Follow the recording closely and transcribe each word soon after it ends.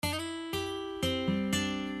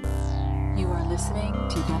listening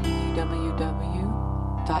to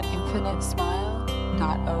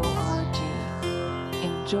www.infinitesmile.org.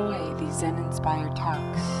 Enjoy these Zen-inspired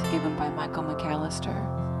talks given by Michael McAllister.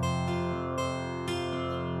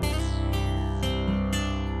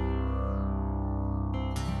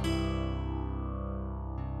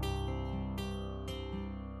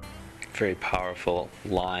 Very powerful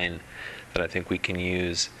line that I think we can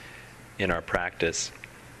use in our practice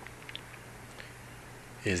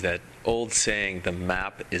is that old saying, the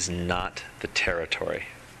map is not the territory.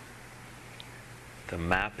 The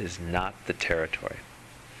map is not the territory.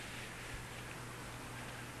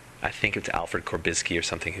 I think it's Alfred Korbisky or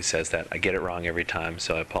something who says that. I get it wrong every time,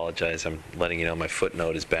 so I apologize. I'm letting you know my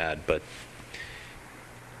footnote is bad, but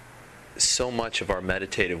so much of our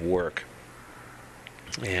meditative work,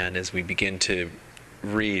 and as we begin to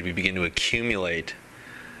read, we begin to accumulate,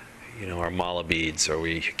 our mala beads, or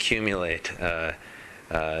we accumulate a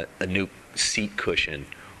new seat cushion,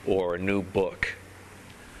 or a new book,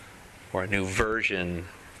 or a new version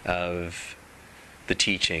of the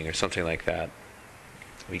teaching, or something like that.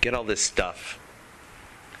 We get all this stuff,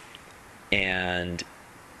 and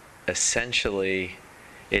essentially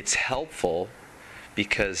it's helpful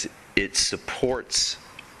because it supports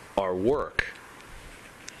our work.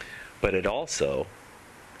 But it also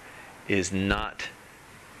is not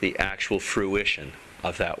the actual fruition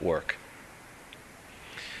of that work.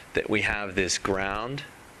 That we have this ground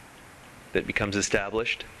that becomes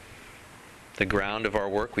established. The ground of our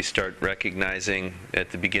work, we start recognizing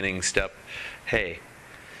at the beginning step, hey,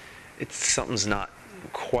 something's not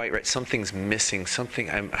quite right. Something's missing.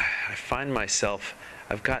 I find myself,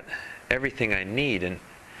 I've got everything I need, and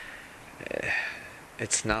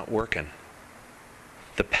it's not working.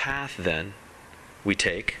 The path, then, we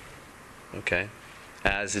take,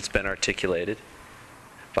 as it's been articulated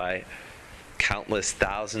by countless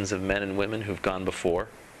thousands of men and women who've gone before.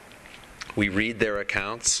 We read their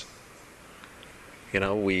accounts.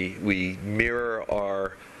 We mirror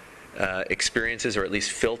our experiences, or at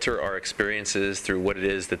least filter our experiences through what it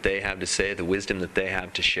is that they have to say, the wisdom that they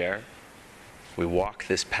have to share. We walk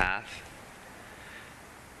this path.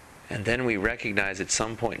 And then we recognize at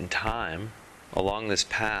some point in time along this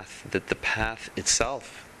path that the path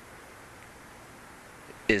itself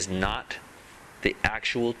is not the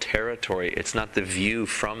actual territory. It's not the view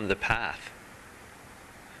from the path.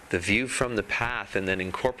 The view from the path, and then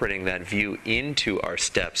incorporating that view into our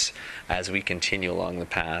steps as we continue along the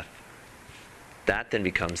path, that then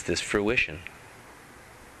becomes this fruition.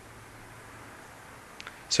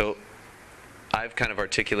 So I've kind of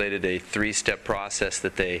articulated a 3-step process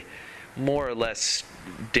that they more or less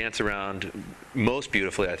dance around most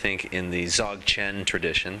beautifully, I think, in the Dzogchen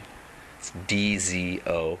tradition. It's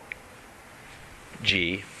D-Z-O-G-C-H-E-N,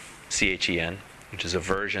 which is a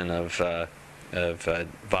version of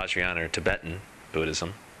Vajrayana or Tibetan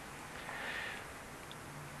Buddhism.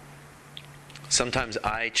 Sometimes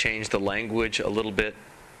I change the language a little bit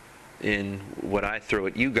in what I throw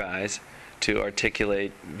at you guys to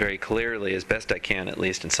articulate very clearly, as best I can at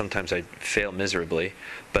least, and sometimes I fail miserably,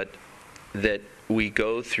 but that we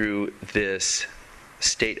go through this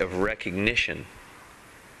state of recognition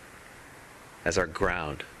as our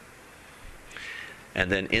ground.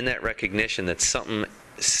 And then in that recognition that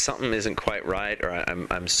something isn't quite right, or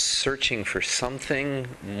I'm searching for something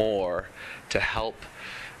more to help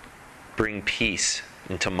bring peace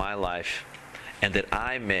into my life, and that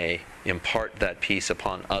I may impart that peace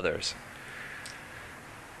upon others.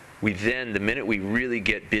 We then, the minute we really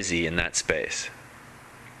get busy in that space,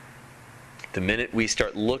 the minute we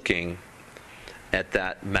start looking at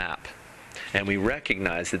that map, and we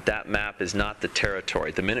recognize that that map is not the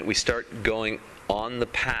territory, the minute we start going on the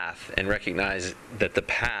path and recognize that the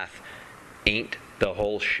path ain't the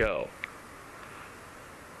whole show,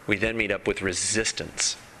 we then meet up with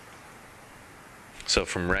resistance. So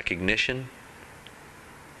from recognition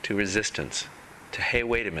to resistance to, hey,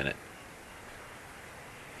 wait a minute.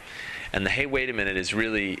 And the hey, wait a minute is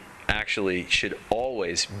really, actually, should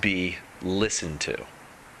always be listened to.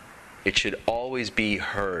 It should always be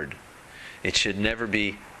heard. It should never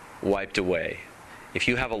be wiped away. If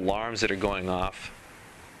you have alarms that are going off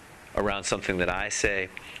around something that I say,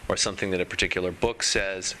 or something that a particular book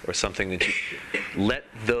says, or something that you, let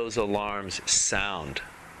those alarms sound.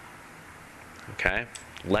 Okay?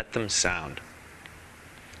 Let them sound.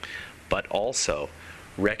 But also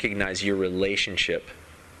recognize your relationship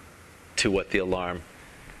to what the alarm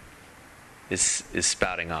is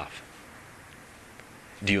spouting off.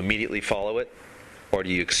 Do you immediately follow it, or do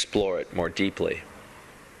you explore it more deeply?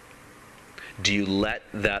 Do you let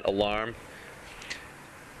that alarm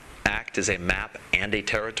act as a map and a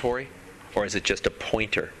territory, or is it just a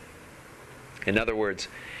pointer? In other words,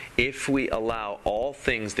 if we allow all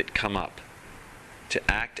things that come up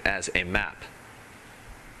to act as a map,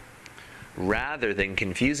 rather than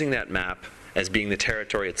confusing that map as being the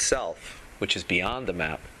territory itself, which is beyond the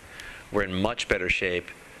map, we're in much better shape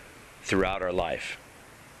throughout our life.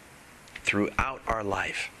 Throughout our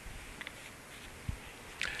life.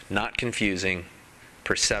 Not confusing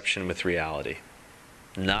perception with reality.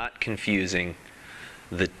 Not confusing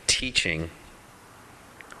the teaching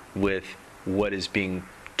with what is being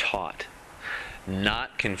taught.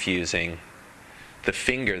 Not confusing the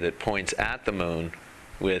finger that points at the moon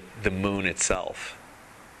with the moon itself.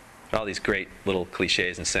 All these great little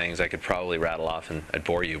cliches and sayings I could probably rattle off and I'd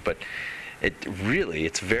bore you, but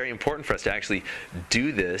it's very important for us to actually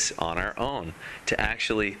do this on our own, to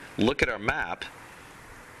actually look at our map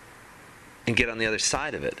and get on the other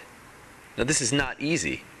side of it. Now, this is not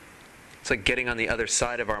easy. It's like getting on the other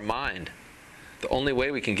side of our mind. The only way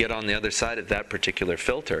we can get on the other side of that particular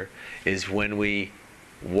filter is when we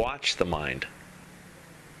watch the mind.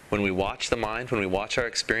 When we watch the mind, when we watch our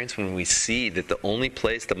experience, when we see that the only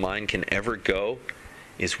place the mind can ever go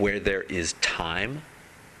is where there is time,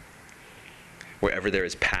 wherever there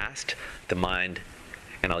is past, the mind,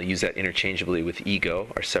 and I'll use that interchangeably with ego,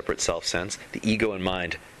 our separate self-sense, the ego and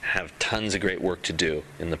mind have tons of great work to do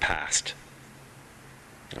in the past.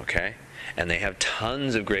 Okay? And they have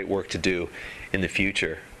tons of great work to do in the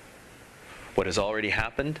future. What has already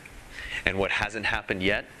happened and what hasn't happened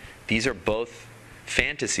yet, these are both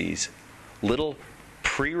fantasies, little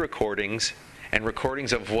pre-recordings and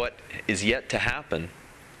recordings of what is yet to happen,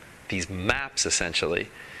 these maps essentially,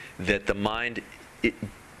 that the mind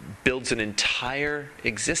builds an entire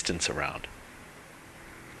existence around.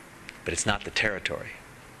 But it's not the territory.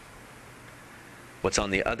 What's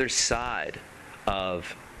on the other side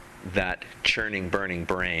of that churning, burning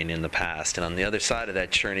brain in the past, and on the other side of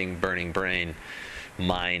that churning, burning brain,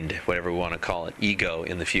 mind, whatever we want to call it, ego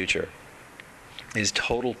in the future, is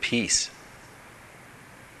total peace.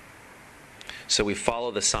 So we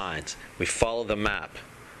follow the signs, we follow the map,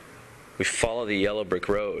 we follow the yellow brick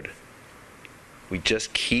road. We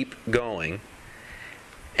just keep going,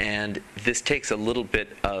 and this takes a little bit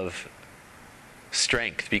of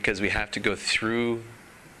strength because we have to go through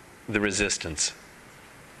the resistance.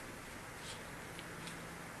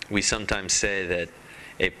 We sometimes say that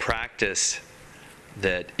a practice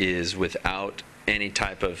that is without any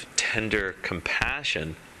type of tender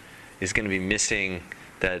compassion is going to be missing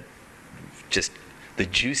that, just the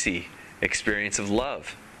juicy experience of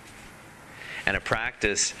love. And a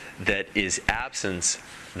practice that is absence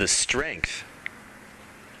the strength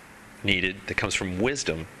needed that comes from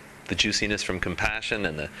wisdom, the juiciness from compassion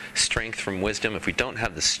and the strength from wisdom. If we don't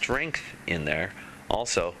have the strength in there,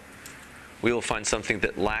 also, we will find something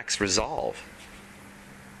that lacks resolve.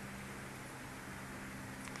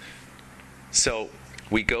 So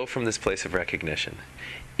we go from this place of recognition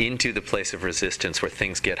into the place of resistance where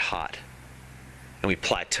things get hot. And we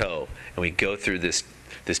plateau, and we go through this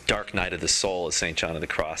dark night of the soul, as St. John of the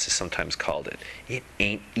Cross has sometimes called it. It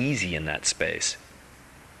ain't easy in that space.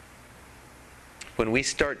 When we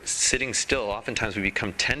start sitting still, oftentimes we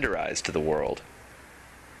become tenderized to the world.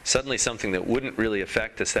 Suddenly something that wouldn't really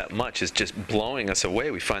affect us that much is just blowing us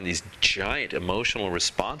away. We find these giant emotional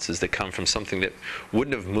responses that come from something that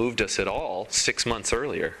wouldn't have moved us at all 6 months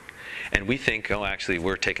earlier. And we think, oh, actually,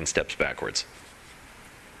 we're taking steps backwards.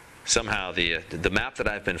 Somehow the map that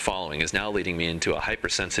I've been following is now leading me into a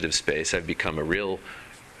hypersensitive space. I've become a real,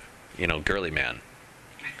 girly man.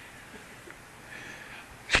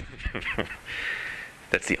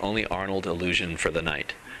 That's the only Arnold illusion for the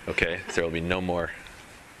night. Okay? There will be no more.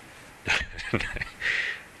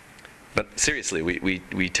 But seriously,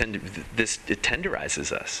 we tend to, it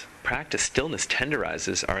tenderizes us. Practice stillness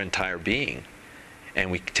tenderizes our entire being. And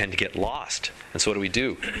we tend to get lost. And so what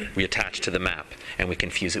do? We attach to the map, and we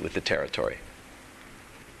confuse it with the territory.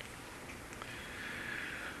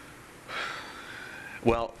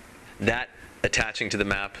 Well, that attaching to the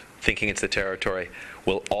map, thinking it's the territory,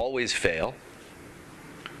 will always fail.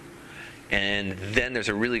 And then there's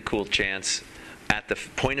a really cool chance at the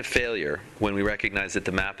point of failure, when we recognize that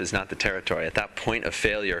the map is not the territory, at that point of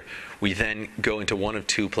failure, we then go into one of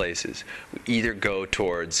two places. We either go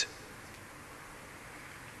towards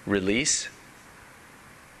release,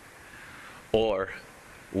 or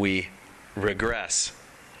we regress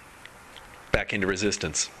back into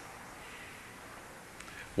resistance.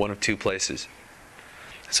 One of two places.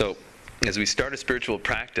 So as we start a spiritual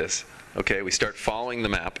practice, okay, we start following the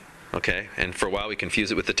map, okay, and for a while we confuse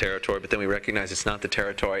it with the territory, but then we recognize it's not the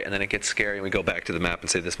territory, and then it gets scary, and we go back to the map and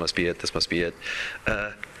say, this must be it, this must be it.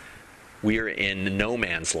 We are in no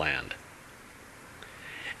man's land.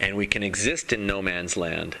 And we can exist in no man's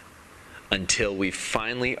land until we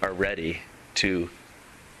finally are ready to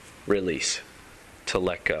release, to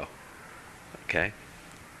let go. Okay?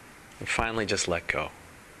 And finally just let go.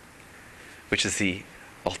 Which is the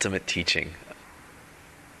ultimate teaching.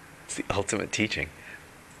 It's the ultimate teaching.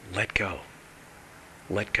 Let go.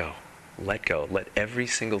 Let go. Let go. Let every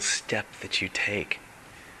single step that you take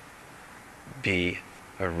be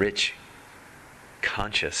a rich,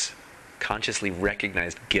 consciously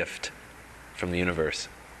recognized gift from the universe.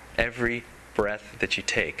 Every breath that you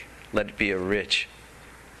take, let it be a rich,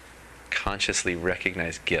 consciously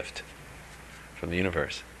recognized gift from the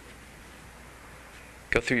universe.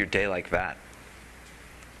 Go through your day like that.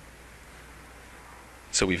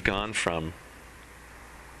 So we've gone from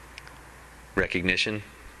recognition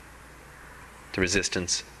to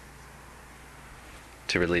resistance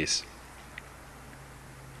to release.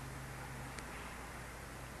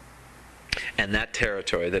 And that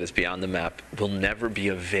territory that is beyond the map will never be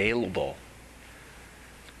available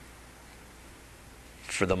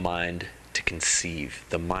for the mind to conceive.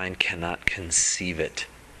 The mind cannot conceive it.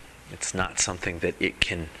 It's not something that it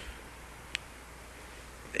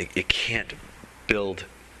can't build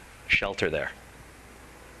shelter there.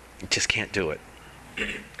 It just can't do it.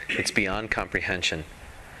 It's beyond comprehension.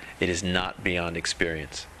 It is not beyond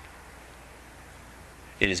experience.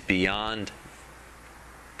 It is beyond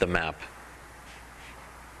the map.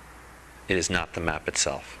 It is not the map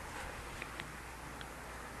itself.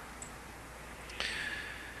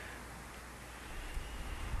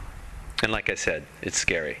 And like I said, it's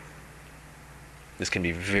scary. This can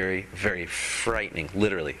be very, very frightening,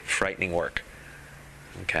 literally frightening work.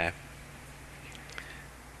 Okay?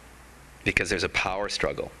 Because there's a power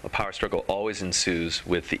struggle. A power struggle always ensues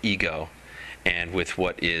with the ego and with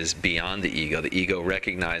what is beyond the ego. The ego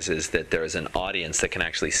recognizes that there is an audience that can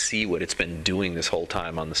actually see what it's been doing this whole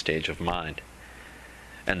time on the stage of mind.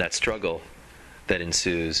 And that struggle that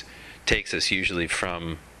ensues takes us usually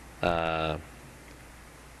from kind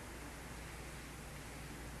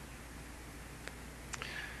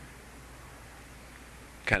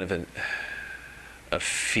of a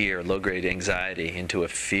fear, low-grade anxiety, into a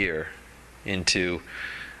fear, into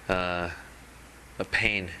a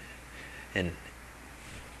pain, and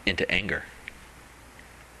into anger.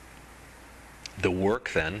 The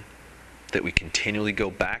work then that we continually go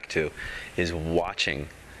back to is watching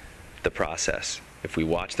the process. If we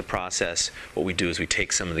watch the process, what we do is we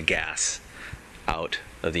take some of the gas out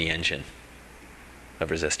of the engine of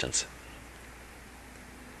resistance.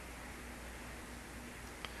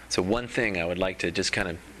 So one thing I would like to just kind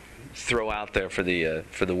of throw out there for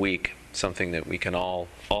the week, something that we can all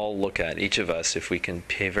look at, each of us, if we can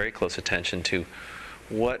pay very close attention to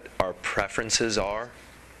what our preferences are,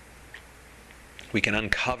 we can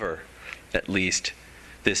uncover at least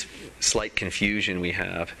this slight confusion we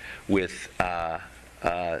have with the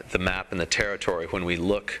map and the territory when we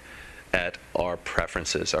look at our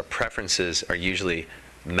preferences. Our preferences are usually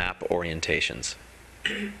map orientations.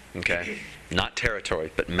 Okay? Not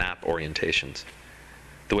territory, but map orientations.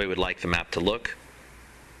 The way we'd like the map to look,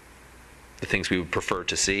 the things we would prefer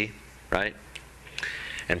to see, right?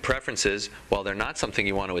 And preferences, while they're not something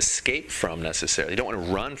you want to escape from necessarily, you don't want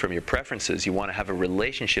to run from your preferences, you want to have a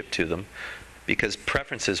relationship to them, because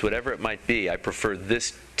preferences, whatever it might be, I prefer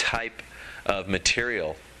this type of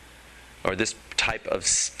material, or this type of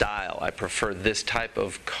style, I prefer this type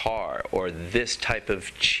of car, or this type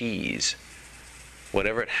of cheese.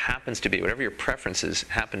 Whatever it happens to be, whatever your preferences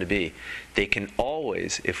happen to be, they can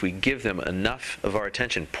always, if we give them enough of our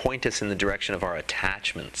attention, point us in the direction of our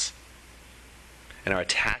attachments. And our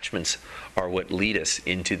attachments are what lead us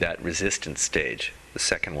into that resistance stage, the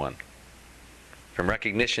second one. From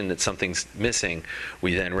recognition that something's missing,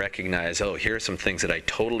 we then recognize, oh, here are some things that I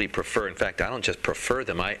totally prefer. In fact, I don't just prefer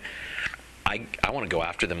them, I want to go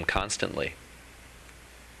after them constantly.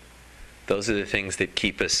 Those are the things that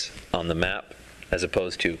keep us on the map, as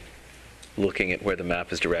opposed to looking at where the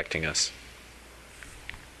map is directing us.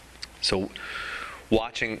 So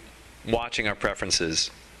watching our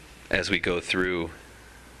preferences as we go through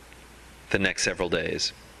the next several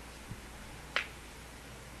days.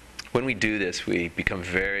 When we do this, we become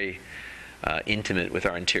very intimate with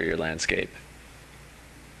our interior landscape.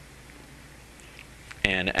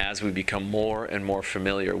 And as we become more and more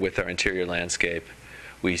familiar with our interior landscape,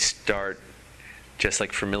 we start, just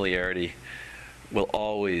like familiarity will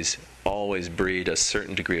always breed a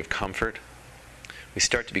certain degree of comfort, we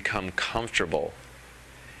start to become comfortable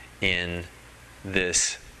in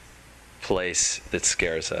this place that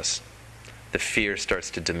scares us, the fear starts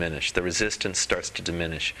to diminish, the resistance starts to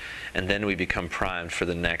diminish, and then we become primed for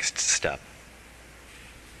the next step,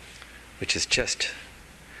 which is just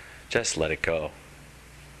let it go.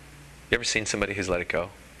 You ever seen somebody who's let it go?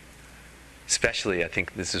 Especially, I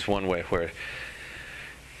think this is one way where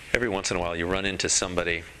every once in a while you run into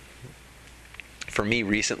somebody. For me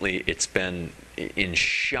recently, it's been in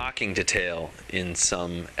shocking detail in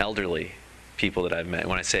some elderly people that I've met.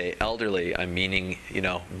 When I say elderly, I'm meaning,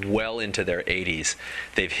 well into their 80s.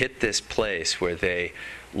 They've hit this place where they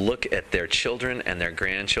look at their children and their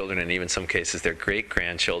grandchildren, and even in some cases their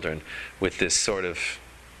great-grandchildren, with this sort of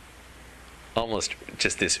almost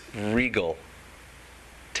just this regal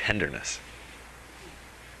tenderness.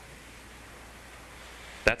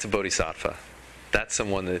 That's a bodhisattva. That's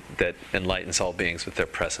someone that enlightens all beings with their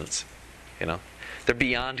presence. They're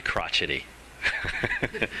beyond crotchety.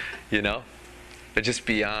 They're just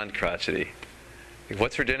beyond crotchety.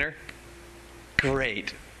 What's for dinner?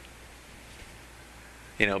 Great.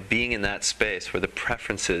 Being in that space where the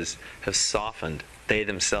preferences have softened, they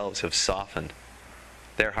themselves have softened.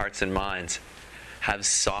 Their hearts and minds have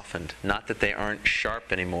softened. Not that they aren't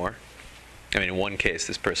sharp anymore. In one case,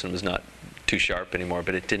 this person was not too sharp anymore,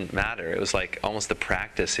 but it didn't matter. It was like almost the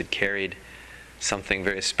practice had carried something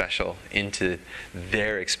very special into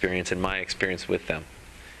their experience and my experience with them.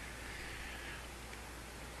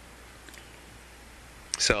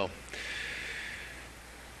 So,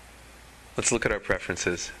 let's look at our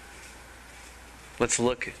preferences. Let's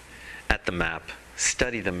look at the map,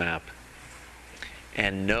 study the map,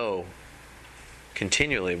 and know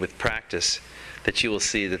continually with practice that you will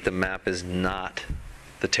see that the map is not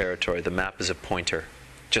the territory. The map is a pointer.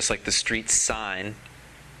 Just like the street sign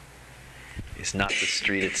is not the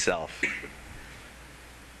street itself.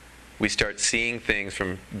 We start seeing things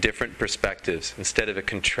from different perspectives instead of a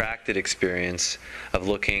contracted experience of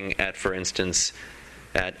looking at, for instance,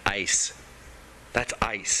 at ice. That's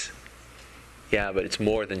ice. Yeah, but it's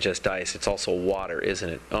more than just ice. It's also water, isn't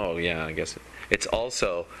it? Oh, yeah, I guess. It's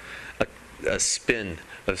also a spin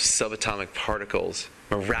of subatomic particles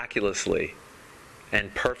miraculously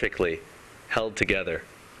and perfectly held together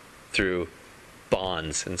through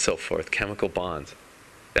bonds and so forth, chemical bonds.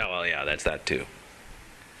 Oh, well, yeah, that's that too.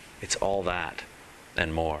 It's all that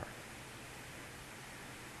and more.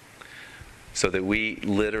 So that we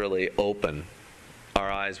literally open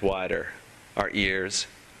our eyes wider, our ears,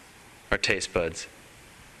 our taste buds,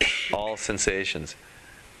 all sensations,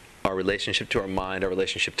 our relationship to our mind, our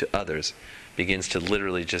relationship to others begins to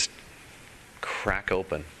literally just crack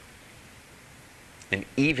open. And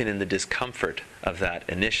even in the discomfort of that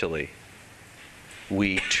initially,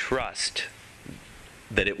 we trust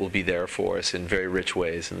that it will be there for us in very rich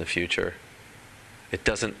ways in the future. It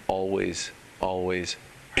doesn't always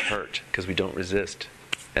hurt because we don't resist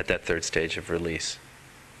at that third stage of release.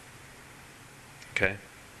 Okay?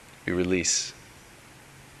 We release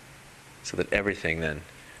so that everything then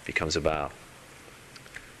becomes a bow.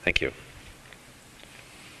 Thank you.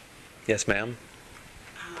 Yes, ma'am?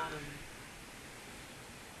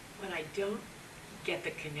 What I don't get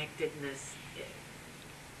the connectedness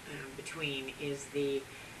between is the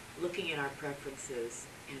looking at our preferences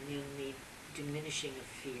and then the diminishing of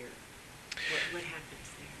fear. What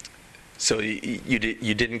happens there? So you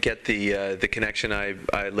didn't get the connection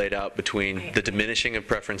I laid out between the diminishing of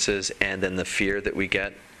preferences and then the fear that we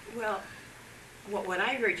get? Well, what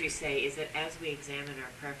I heard you say is that as we examine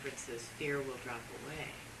our preferences, fear will drop away.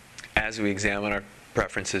 As we examine our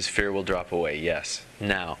preferences, fear will drop away, yes.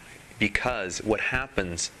 Now, because what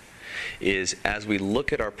happens is as we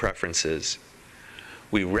look at our preferences,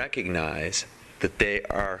 we recognize that they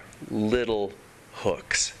are little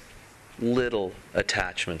hooks, little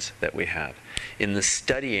attachments that we have. In the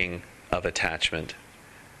studying of attachment,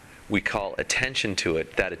 we call attention to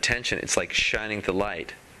it. That attention, it's like shining the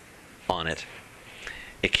light on it.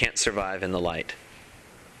 It can't survive in the light.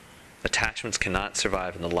 Attachments cannot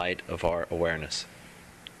survive in the light of our awareness.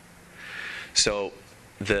 So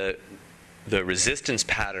the resistance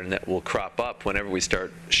pattern that will crop up whenever we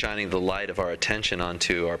start shining the light of our attention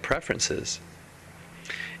onto our preferences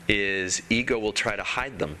is ego will try to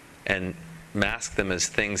hide them and mask them as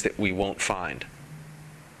things that we won't find.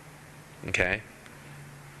 Okay?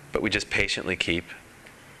 But we just patiently keep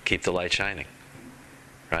the light shining.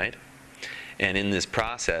 Right? And in this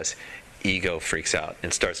process, ego freaks out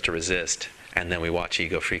and starts to resist. And then we watch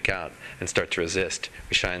ego freak out and start to resist.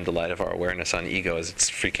 We shine the light of our awareness on ego as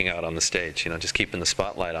it's freaking out on the stage, just keeping the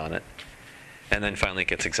spotlight on it. And then finally it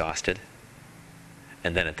gets exhausted.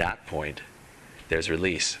 And then at that point, there's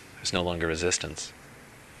release. There's no longer resistance.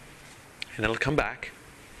 And it'll come back,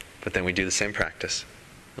 but then we do the same practice.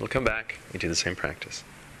 It'll come back. You do the same practice.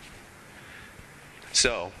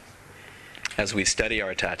 So, as we study our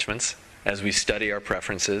attachments, as we study our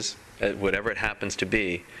preferences, whatever it happens to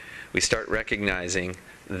be, we start recognizing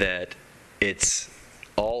that it's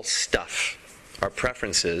all stuff. Our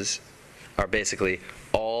preferences are basically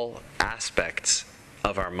all aspects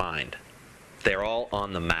of our mind. They're all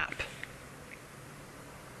on the map.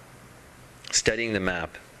 Studying the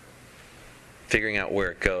map, figuring out where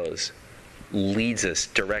it goes, leads us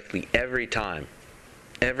directly every time.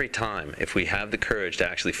 Every time, if we have the courage to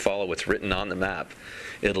actually follow what's written on the map,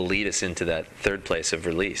 it'll lead us into that third place of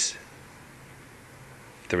release.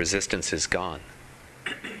 The resistance is gone.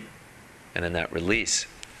 And in that release,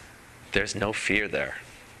 there's no fear there.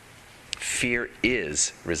 Fear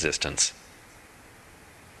is resistance.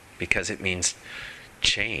 Because it means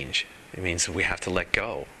change. It means we have to let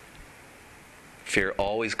go. Fear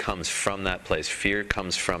always comes from that place. Fear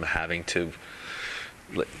comes from having to,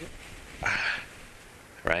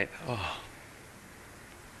 right? Oh.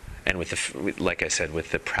 And like I said,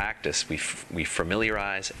 with the practice, we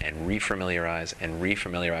familiarize and refamiliarize and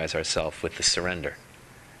refamiliarize ourselves with the surrender,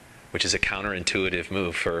 which is a counterintuitive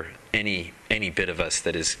move for any bit of us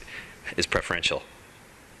that is preferential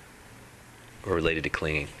or related to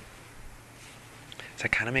clinging. Does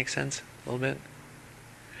that kind of make sense a little bit?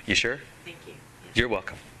 You sure? Thank you. Yes. You're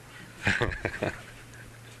welcome.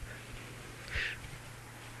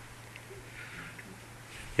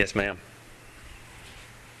 Yes, ma'am.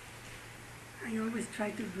 I always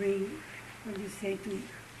try to bring what you say to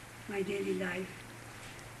my daily life.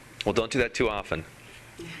 Well, don't do that too often.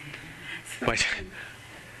 So Why-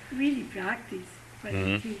 I really practice what I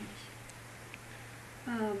Mhm. teach.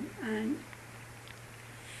 And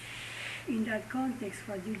in that context,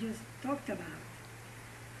 what you just talked about,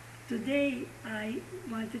 today I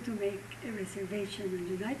wanted to make a reservation on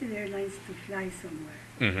United Airlines to fly somewhere.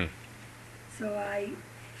 Mm-hmm. So I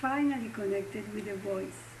finally connected with a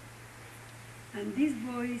voice. And this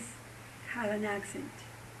voice had an accent.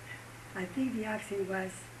 I think the accent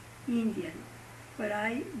was Indian. But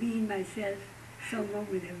I, being myself someone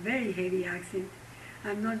with a very heavy accent,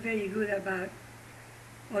 I'm not very good about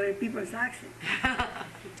other people's accent.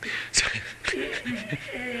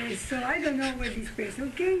 So I don't know where this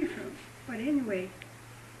person came from. But anyway,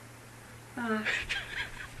 I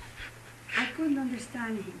couldn't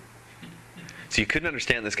understand him. So you couldn't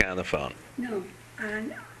understand this guy on the phone? No,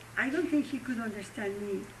 and I don't think he could understand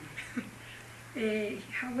me.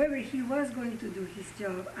 However, he was going to do his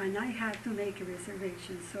job, and I had to make a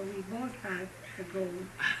reservation, so we both had a goal.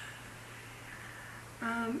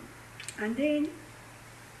 And then,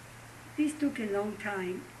 this took a long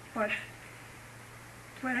time, but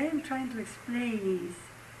what I am trying to explain is,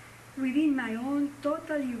 within my own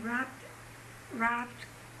totally wrapped,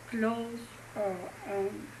 closed,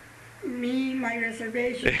 my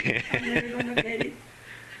reservation, I'm never going to get it.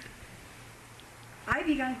 I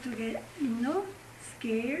began to get not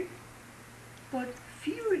scared, but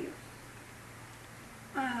furious.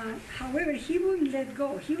 However, he wouldn't let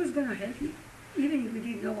go. He was going to help me, even if we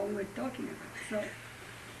didn't know what we were talking about. So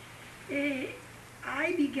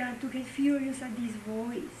I began to get furious at this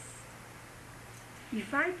voice.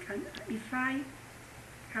 If I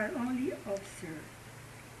had only observed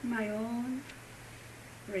my own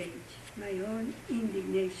rage, my own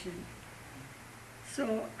indignation.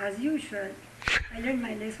 So, as usual, I learned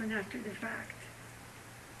my lesson after the fact.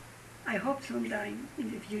 I hope sometime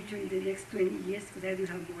in the future, in the next 20 years, because I do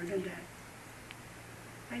have more than that,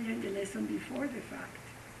 I learned the lesson before the fact.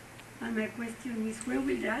 And my question is, when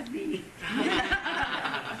will that be?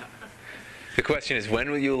 The question is, when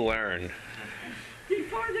will you learn?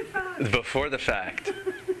 Before the fact. Before the fact.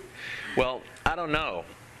 Well, I don't know.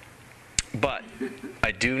 But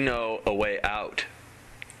I do know a way out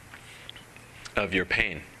of your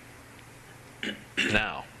pain.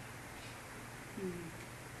 Now.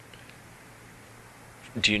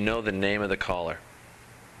 Do you know the name of the caller?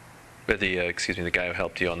 Or the guy who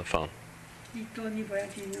helped you on the phone? He told me, but I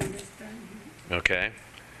didn't understand him. Okay.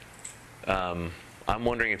 I'm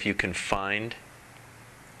wondering if you can find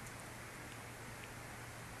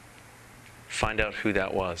out who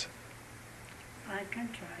that was. I can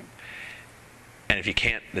try. And if you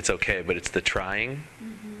can't, that's okay, but it's the trying.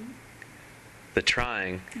 Mm-hmm. The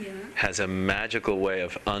trying Yeah. has a magical way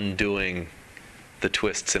of undoing the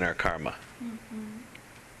twists in our karma. Mm-hmm.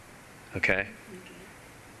 Okay? Okay.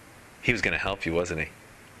 He was going to help you, wasn't he?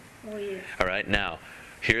 Oh, yes. All right, now,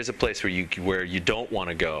 here's a place where you don't want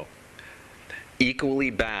to go. Equally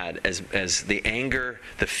bad as the anger,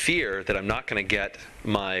 the fear that I'm not going to get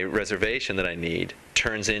my reservation that I need,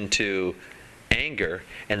 turns into anger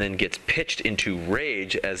and then gets pitched into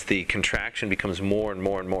rage as the contraction becomes more and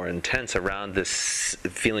more and more intense around this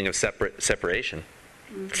feeling of separation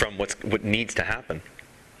from what needs to happen.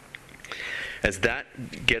 As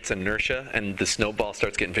that gets inertia and the snowball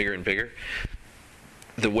starts getting bigger and bigger,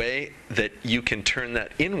 the way that you can turn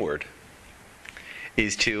that inward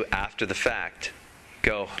is to, after the fact,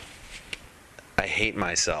 go, I hate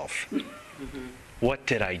myself. What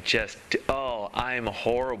did I just do? Oh, I'm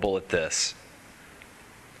horrible at this.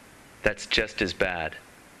 That's just as bad.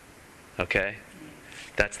 Okay?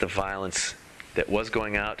 That's the violence that was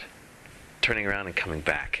going out, turning around and coming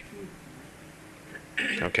back.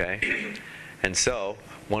 Okay? And so,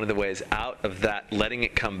 one of the ways out of that, letting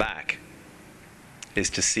it come back, is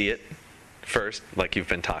to see it first, like you've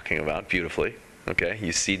been talking about beautifully. Okay?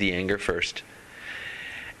 You see the anger first.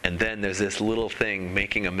 And then there's this little thing,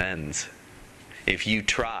 making amends. If you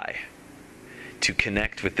try to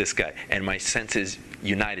connect with this guy, and my sense is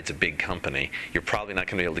United's a big company, you're probably not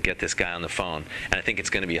going to be able to get this guy on the phone. And I think it's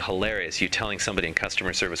going to be hilarious, you telling somebody in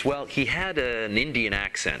customer service, well, he had an Indian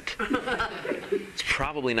accent. It's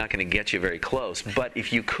probably not going to get you very close. But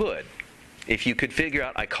if you could figure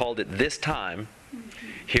out, I called it this time,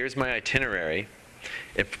 here's my itinerary,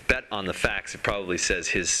 if bet on the facts, it probably says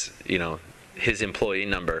his employee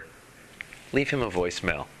number, leave him a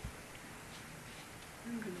voicemail.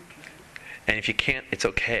 And if you can't, it's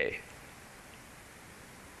okay.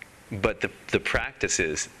 But the practice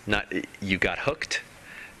is not, you got hooked,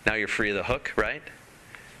 now you're free of the hook, right?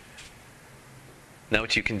 Now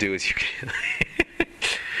what you can do is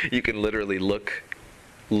you can literally look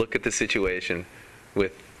at the situation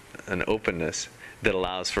with an openness that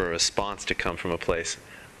allows for a response to come from a place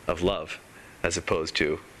of love as opposed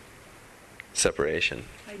to separation.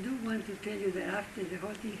 I do want to tell you that after the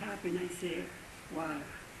whole thing happened, I said, wow.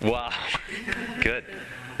 Wow. Good.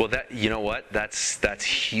 Well, you know what? That's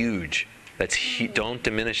huge. Don't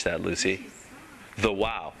diminish that, Lucy. The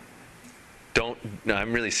wow. No,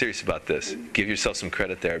 I'm really serious about this. Give yourself some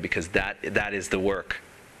credit there, because that is the work.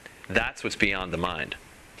 That's what's beyond the mind.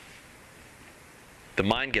 The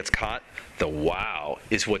mind gets caught. The wow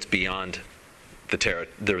is what's beyond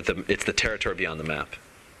it's the territory beyond the map.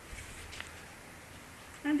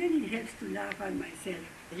 And then it helps to laugh at myself.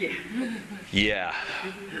 Yeah. Yeah.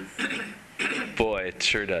 Boy, it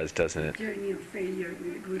sure does, doesn't it? Journey of failure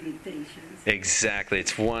with good intentions. Exactly.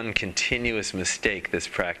 It's one continuous mistake, this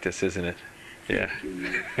practice, isn't it? Yeah.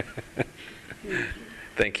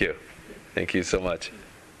 Thank you. Thank you so much.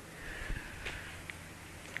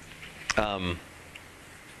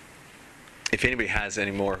 If anybody has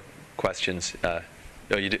any more questions,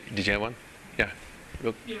 did you have one? Yeah.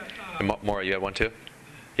 Maura, you had one too?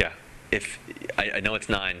 Yeah. If I know it's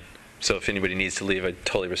 9, so if anybody needs to leave, I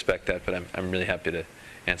totally respect that. But I'm really happy to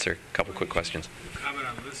answer a couple quick questions. Comment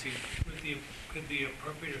on Lucy. Could the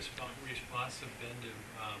appropriate response have been to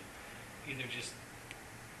either just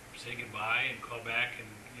say goodbye and call back and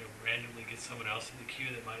randomly get someone else in the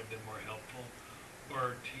queue that might have been more helpful,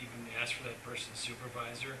 or to even ask for that person's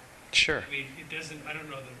supervisor? Sure. I mean, I don't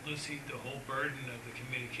know that Lucy, the whole burden of the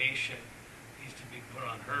communication needs to be put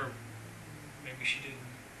on her. Maybe she didn't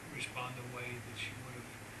respond the way that she would have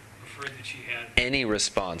preferred that she had. Any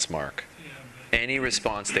response, Mark. Yeah, any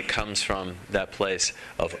response that comes from that place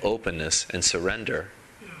of openness and surrender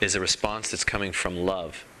is a response that's coming from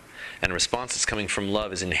love. And a response that's coming from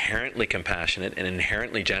love is inherently compassionate and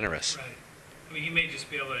inherently generous. Right. I mean, you may just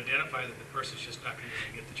be able to identify that the person's just not going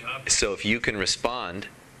to get the job. So if you can respond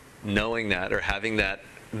knowing that, or having that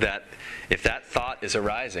if that thought is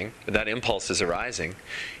arising, that impulse is arising,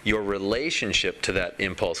 your relationship to that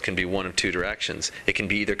impulse can be one of two directions. It can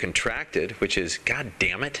be either contracted, which is, God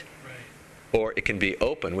damn it, Right. or it can be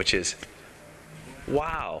open, which is,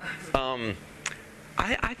 wow,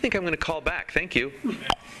 I think I'm going to call back, thank you.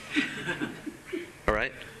 All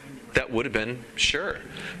right? That would have been, sure.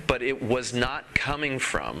 But it was not coming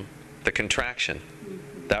from the contraction.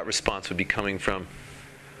 That response would be coming from,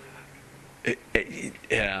 it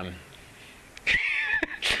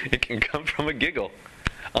can come from a giggle,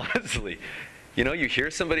 honestly. You know, you hear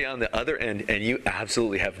somebody on the other end and you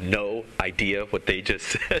absolutely have no idea what they just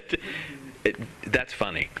said. That's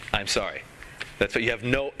funny. I'm sorry. That's what you have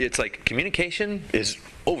no, it's like communication is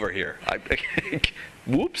over here.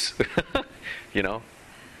 Whoops. You know?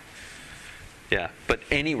 Yeah, but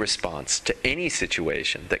any response to any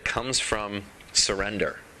situation that comes from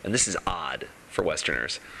surrender, and this is odd for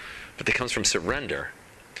Westerners, but that comes from surrender,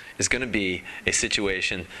 is going to be a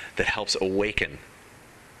situation that helps awaken.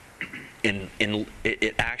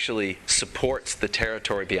 It actually supports the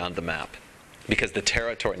territory beyond the map, because the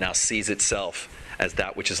territory now sees itself as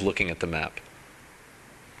that which is looking at the map.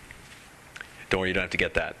 Don't worry, you don't have to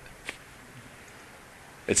get that.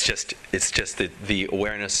 It's just that the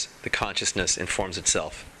awareness, the consciousness informs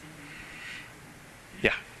itself.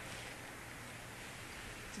 Yeah.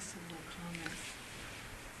 Just a little comment.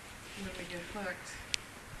 When we get hooked,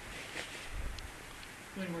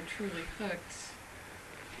 when we're truly hooked,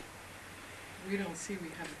 we don't see we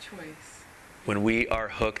have a choice. When we are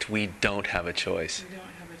hooked, we don't have a choice. We don't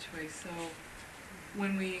have a choice. So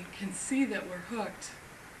when we can see that we're hooked,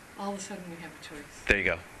 all of a sudden we have a choice. There you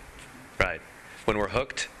go. Right. When we're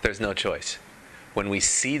hooked, there's no choice. When we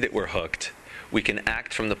see that we're hooked, we can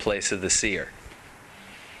act from the place of the seer.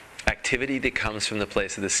 Activity that comes from the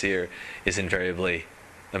place of the seer is invariably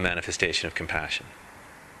a manifestation of compassion.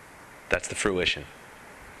 That's the fruition.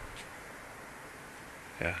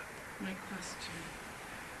 Yeah. My question,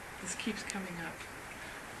 this keeps coming up.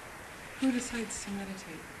 Who decides to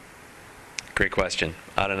meditate? Great question.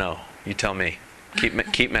 I don't know. You tell me.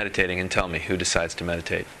 Keep meditating and tell me who decides to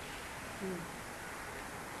meditate.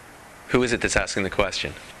 Who is it that's asking the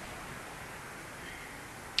question?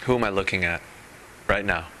 Who am I looking at right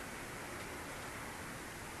now?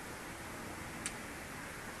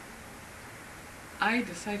 I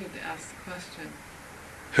decided to ask the question.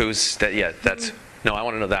 Who's that? Yeah, that's... No, I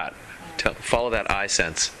want to know that. Follow that I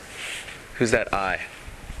sense. Who's that I?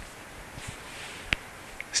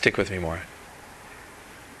 Stick with me more.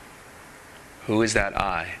 Who is that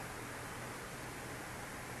I?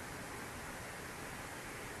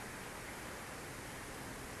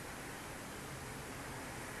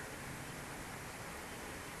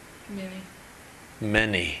 Many.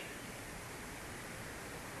 Many.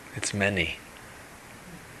 It's many.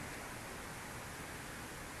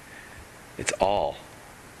 It's all.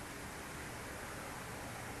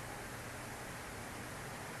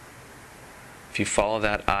 If you follow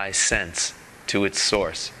that I sense to its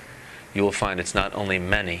source, you will find it's not only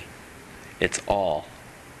many, it's all.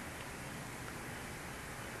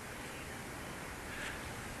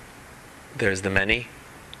 There's the many,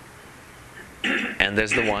 and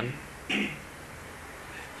there's the one.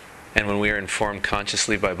 And when we are informed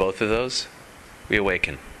consciously by both of those, we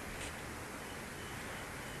awaken.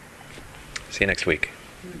 See you next week.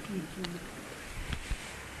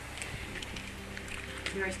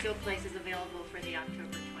 There are still places available for the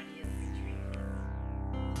October 20th.